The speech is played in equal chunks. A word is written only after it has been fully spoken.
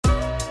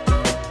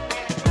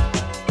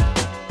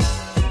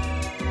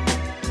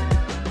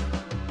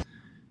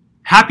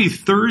Happy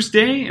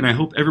Thursday, and I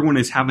hope everyone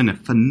is having a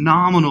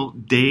phenomenal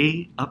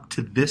day up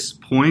to this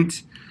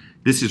point.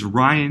 This is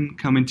Ryan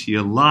coming to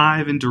you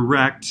live and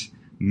direct.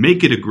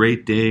 Make it a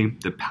great day,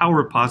 the Power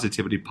of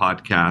Positivity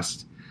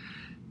podcast.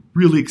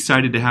 Really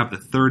excited to have the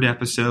third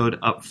episode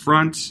up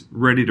front,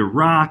 ready to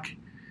rock.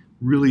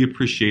 Really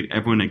appreciate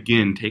everyone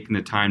again taking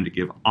the time to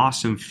give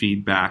awesome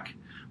feedback,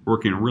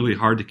 working really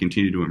hard to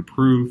continue to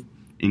improve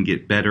and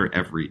get better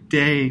every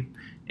day.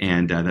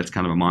 And that's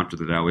kind of a mantra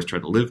that I always try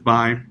to live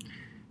by.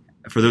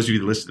 For those of you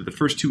that listened to the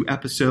first two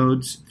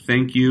episodes,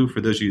 thank you.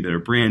 For those of you that are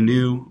brand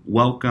new,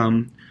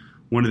 welcome.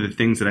 One of the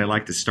things that I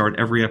like to start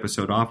every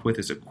episode off with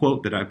is a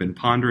quote that I've been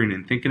pondering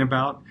and thinking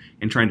about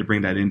and trying to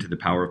bring that into the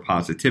power of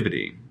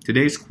positivity.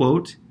 Today's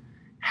quote,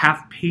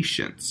 have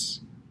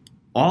patience.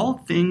 All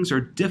things are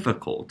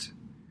difficult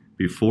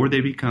before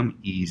they become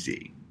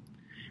easy.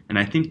 And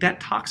I think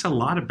that talks a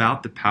lot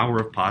about the power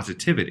of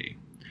positivity.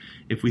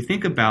 If we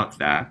think about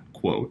that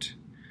quote,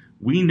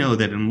 we know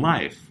that in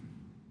life,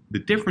 the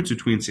difference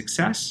between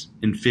success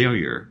and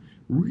failure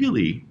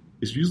really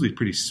is usually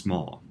pretty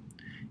small.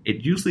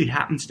 It usually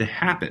happens to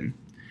happen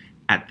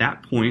at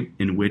that point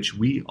in which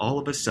we all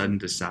of a sudden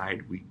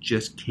decide we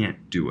just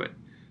can't do it.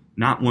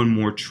 Not one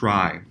more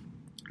try,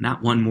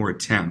 not one more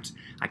attempt.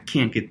 I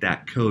can't get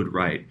that code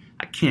right.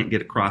 I can't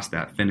get across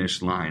that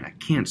finish line. I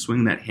can't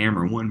swing that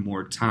hammer one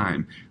more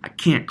time. I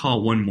can't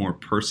call one more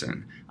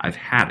person. I've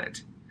had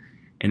it.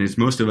 And as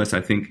most of us, I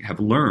think, have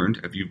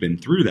learned, if you've been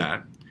through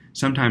that,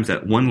 sometimes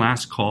that one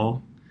last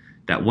call,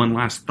 that one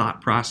last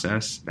thought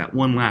process, that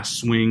one last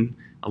swing,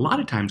 a lot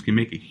of times can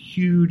make a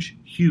huge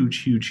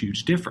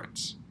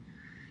difference.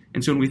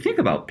 And so when we think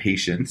about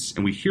patience,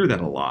 and we hear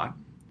that a lot,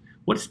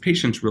 what does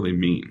patience really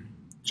mean?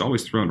 It's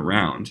always thrown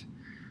around.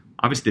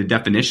 Obviously, the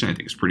definition, I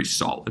think, is pretty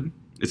solid.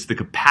 It's the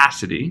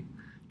capacity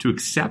to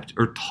accept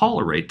or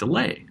tolerate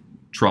delay,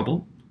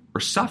 trouble,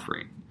 or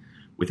suffering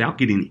without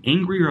getting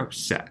angry or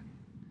upset.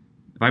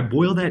 If I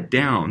boil that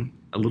down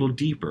a little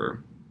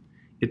deeper,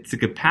 it's the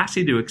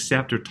capacity to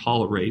accept or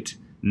tolerate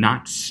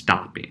not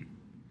stopping.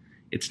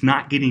 It's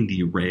not getting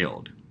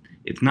derailed.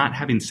 It's not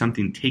having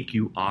something take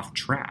you off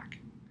track.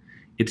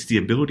 It's the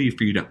ability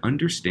for you to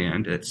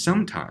understand that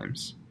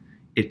sometimes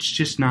it's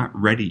just not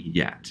ready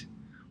yet.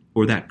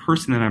 Or that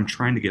person that I'm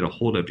trying to get a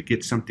hold of to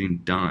get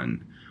something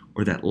done,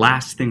 or that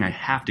last thing I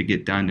have to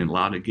get done and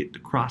allow to get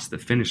across the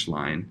finish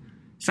line,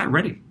 it's not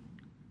ready.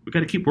 We've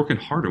got to keep working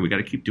harder. We've got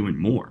to keep doing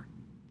more.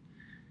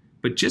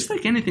 But just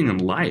like anything in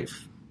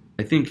life,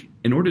 I think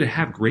in order to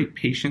have great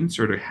patience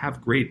or to have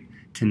great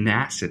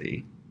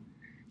tenacity,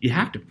 you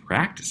have to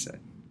practice it.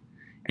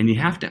 And you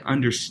have to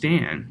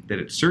understand that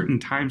at certain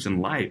times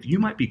in life, you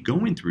might be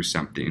going through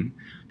something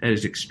that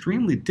is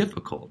extremely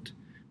difficult,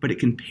 but it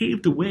can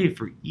pave the way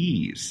for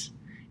ease.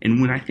 And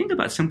when I think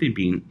about something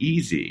being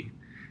easy,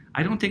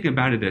 I don't think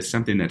about it as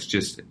something that's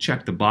just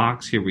check the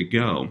box, here we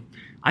go.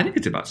 I think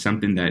it's about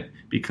something that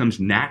becomes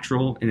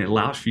natural and it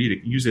allows for you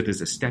to use it as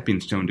a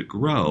stepping stone to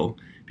grow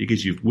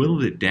because you've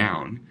whittled it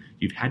down,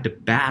 you've had to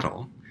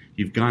battle,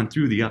 you've gone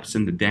through the ups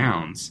and the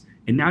downs,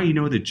 and now you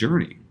know the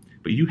journey.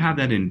 But you have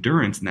that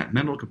endurance and that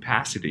mental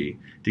capacity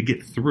to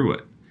get through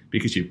it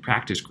because you've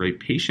practiced great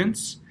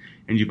patience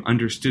and you've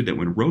understood that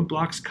when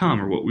roadblocks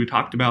come, or what we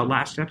talked about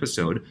last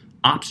episode,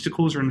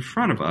 obstacles are in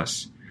front of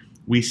us,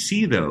 we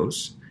see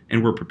those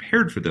and we're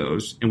prepared for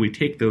those and we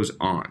take those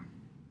on.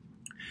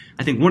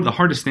 I think one of the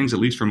hardest things, at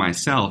least for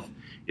myself,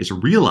 is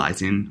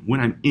realizing when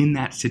I'm in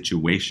that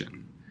situation.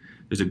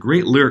 There's a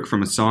great lyric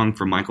from a song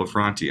from Michael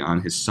Franti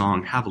on his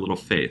song, Have a Little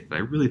Faith, that I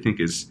really think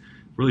is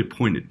really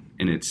pointed.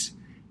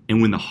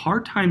 And when the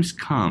hard times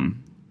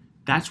come,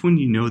 that's when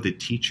you know the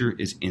teacher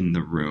is in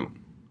the room.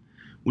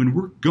 When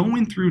we're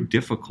going through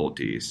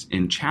difficulties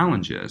and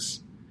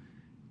challenges,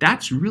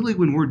 that's really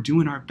when we're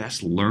doing our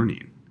best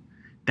learning.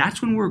 That's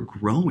when we're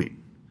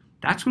growing.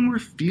 That's when we're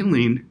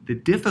feeling the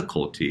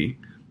difficulty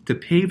to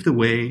pave the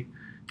way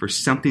for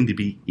something to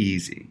be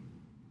easy.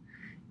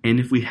 And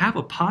if we have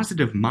a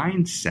positive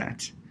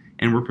mindset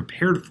and we're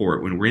prepared for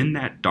it when we're in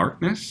that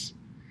darkness,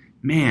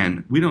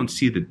 man, we don't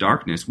see the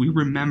darkness. We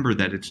remember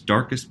that it's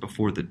darkest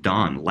before the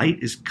dawn. Light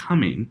is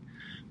coming.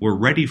 We're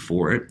ready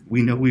for it.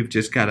 We know we've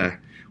got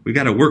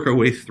to work our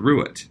way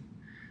through it.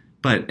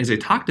 But as I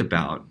talked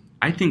about,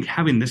 I think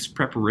having this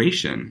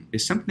preparation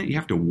is something that you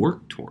have to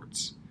work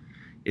towards.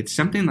 It's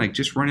something like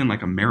just running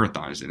like a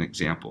marathon as an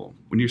example.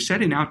 When you're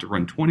setting out to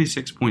run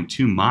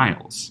 26.2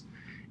 miles,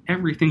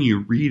 everything you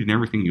read and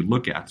everything you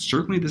look at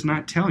certainly does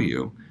not tell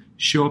you,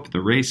 show up at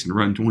the race and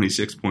run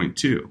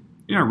 26.2.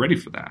 You're not ready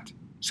for that.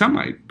 Some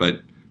might,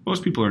 but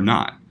most people are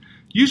not.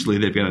 Usually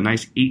they've got a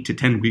nice 8 to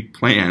 10 week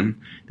plan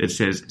that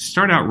says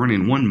start out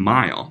running 1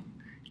 mile,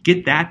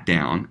 get that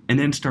down, and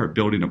then start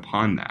building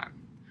upon that.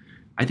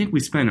 I think we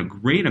spend a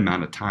great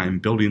amount of time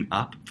building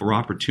up for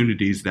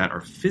opportunities that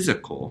are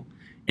physical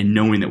and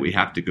knowing that we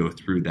have to go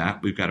through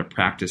that. We've got to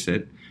practice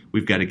it.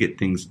 We've got to get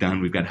things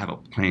done. We've got to have a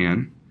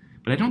plan.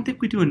 But I don't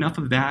think we do enough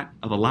of that,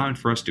 of allowing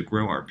for us to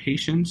grow our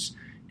patience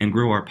and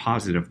grow our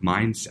positive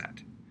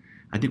mindset.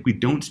 I think we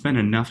don't spend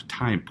enough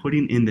time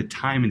putting in the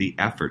time and the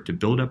effort to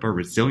build up our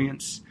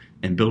resilience,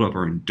 and build up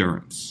our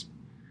endurance.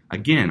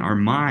 Again, our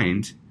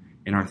mind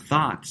and our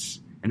thoughts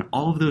and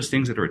all of those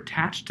things that are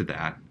attached to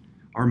that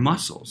are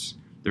muscles.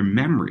 They're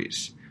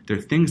memories. They're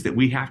things that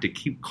we have to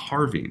keep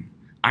carving.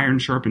 Iron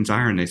sharpens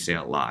iron, they say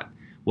a lot.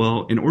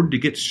 Well, in order to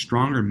get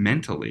stronger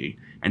mentally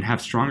and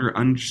have stronger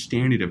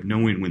understanding of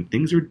knowing when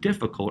things are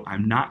difficult,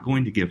 I'm not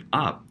going to give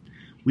up,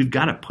 we've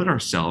got to put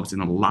ourselves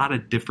in a lot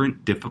of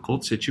different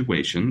difficult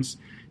situations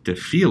to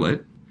feel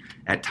it.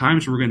 At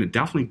times, we're going to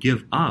definitely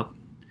give up,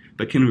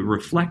 but can we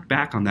reflect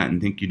back on that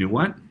and think, you know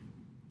what?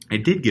 I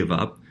did give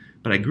up,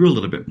 but I grew a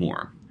little bit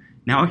more.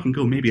 Now I can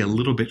go maybe a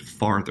little bit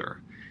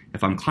farther.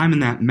 If I'm climbing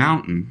that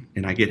mountain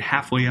and I get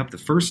halfway up the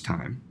first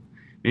time,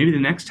 maybe the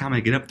next time I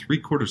get up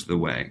 3/4 of the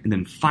way, and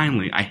then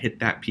finally I hit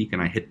that peak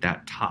and I hit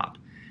that top.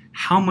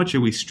 How much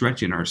are we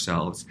stretching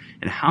ourselves,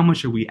 and how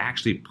much are we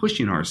actually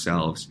pushing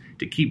ourselves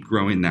to keep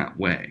growing that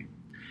way?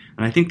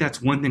 And I think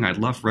that's one thing I'd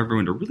love for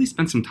everyone to really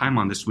spend some time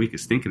on this week,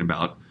 is thinking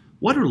about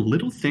what are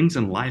little things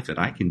in life that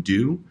I can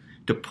do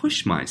to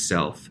push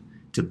myself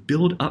to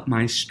build up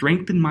my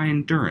strength and my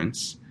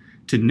endurance,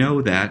 to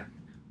know that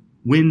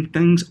when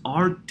things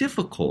are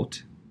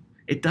difficult,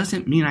 it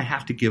doesn't mean I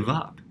have to give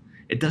up.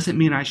 It doesn't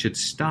mean I should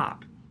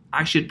stop.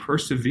 I should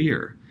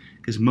persevere,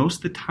 because most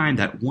of the time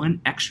that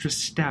one extra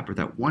step or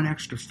that one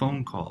extra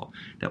phone call,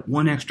 that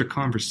one extra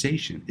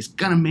conversation is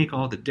going to make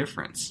all the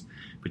difference.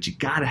 But you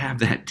got to have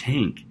that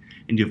tank,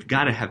 and you've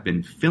got to have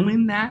been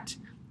filling that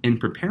and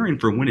preparing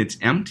for when it's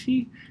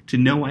empty, to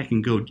know I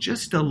can go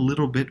just a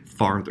little bit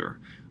farther.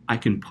 I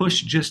can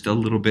push just a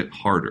little bit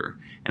harder,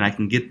 and I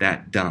can get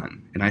that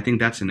done. And I think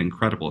that's an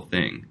incredible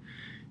thing.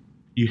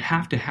 You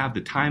have to have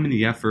the time and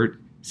the effort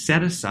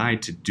set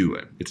aside to do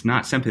it. It's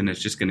not something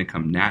that's just going to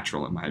come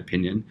natural, in my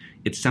opinion.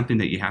 It's something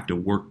that you have to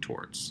work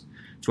towards.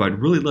 So I'd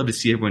really love to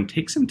see everyone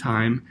take some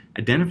time,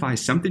 identify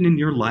something in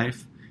your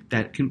life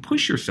that can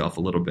push yourself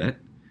a little bit,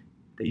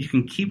 that you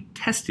can keep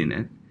testing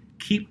it,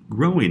 keep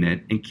growing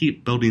it, and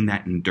keep building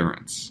that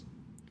endurance.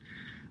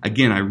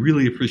 Again, I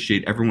really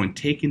appreciate everyone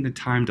taking the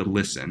time to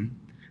listen.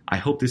 I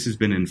hope this has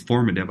been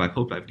informative. I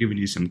hope I've given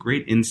you some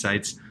great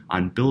insights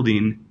on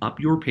building up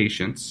your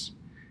patience,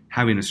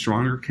 having a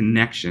stronger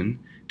connection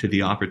to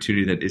the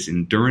opportunity that is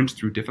endurance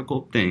through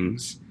difficult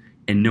things,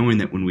 and knowing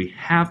that when we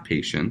have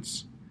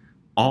patience,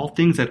 all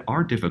things that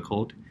are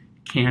difficult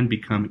can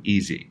become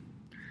easy.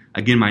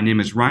 Again, my name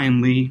is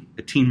Ryan Lee,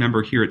 a team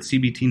member here at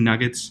CBT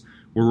Nuggets.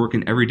 We're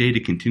working every day to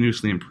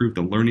continuously improve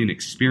the learning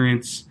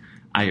experience.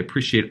 I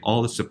appreciate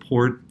all the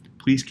support.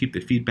 Please keep the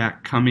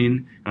feedback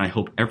coming, and I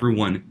hope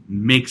everyone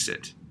makes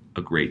it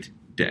a great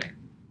day.